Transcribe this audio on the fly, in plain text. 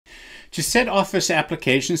To set Office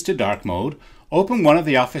applications to dark mode, open one of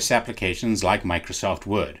the Office applications like Microsoft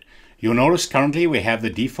Word. You'll notice currently we have the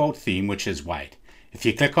default theme, which is white. If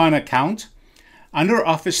you click on Account, under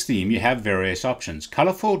Office Theme you have various options: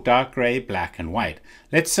 colorful, dark gray, black, and white.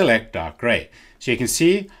 Let's select dark gray. So you can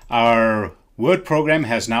see our Word program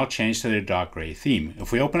has now changed to the dark gray theme.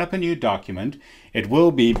 If we open up a new document, it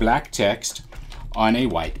will be black text on a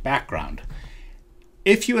white background.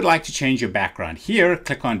 If you would like to change your background here,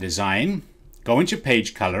 click on Design, go into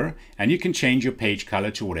Page Color, and you can change your page color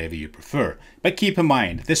to whatever you prefer. But keep in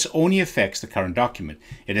mind, this only affects the current document.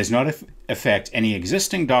 It does not affect any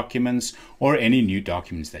existing documents or any new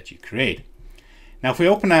documents that you create. Now, if we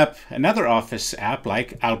open up another Office app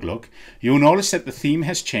like Outlook, you'll notice that the theme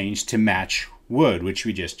has changed to match Word, which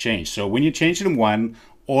we just changed. So when you change it in one,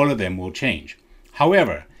 all of them will change.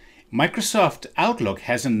 However, Microsoft Outlook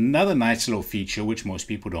has another nice little feature which most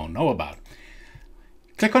people don't know about.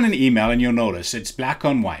 Click on an email and you'll notice it's black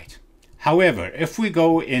on white. However, if we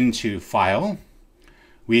go into File,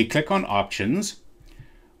 we click on Options,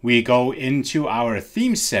 we go into our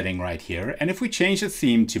theme setting right here, and if we change the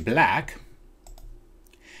theme to black,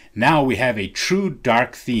 now we have a true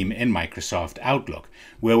dark theme in Microsoft Outlook,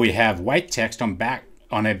 where we have white text on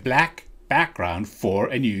a black background for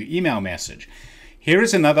a new email message. Here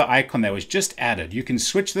is another icon that was just added. You can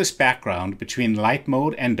switch this background between light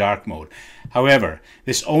mode and dark mode. However,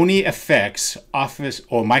 this only affects Office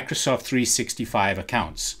or Microsoft 365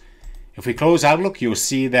 accounts. If we close Outlook, you'll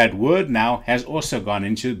see that Word now has also gone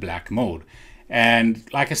into black mode. And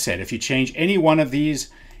like I said, if you change any one of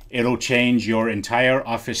these, it'll change your entire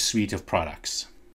Office suite of products.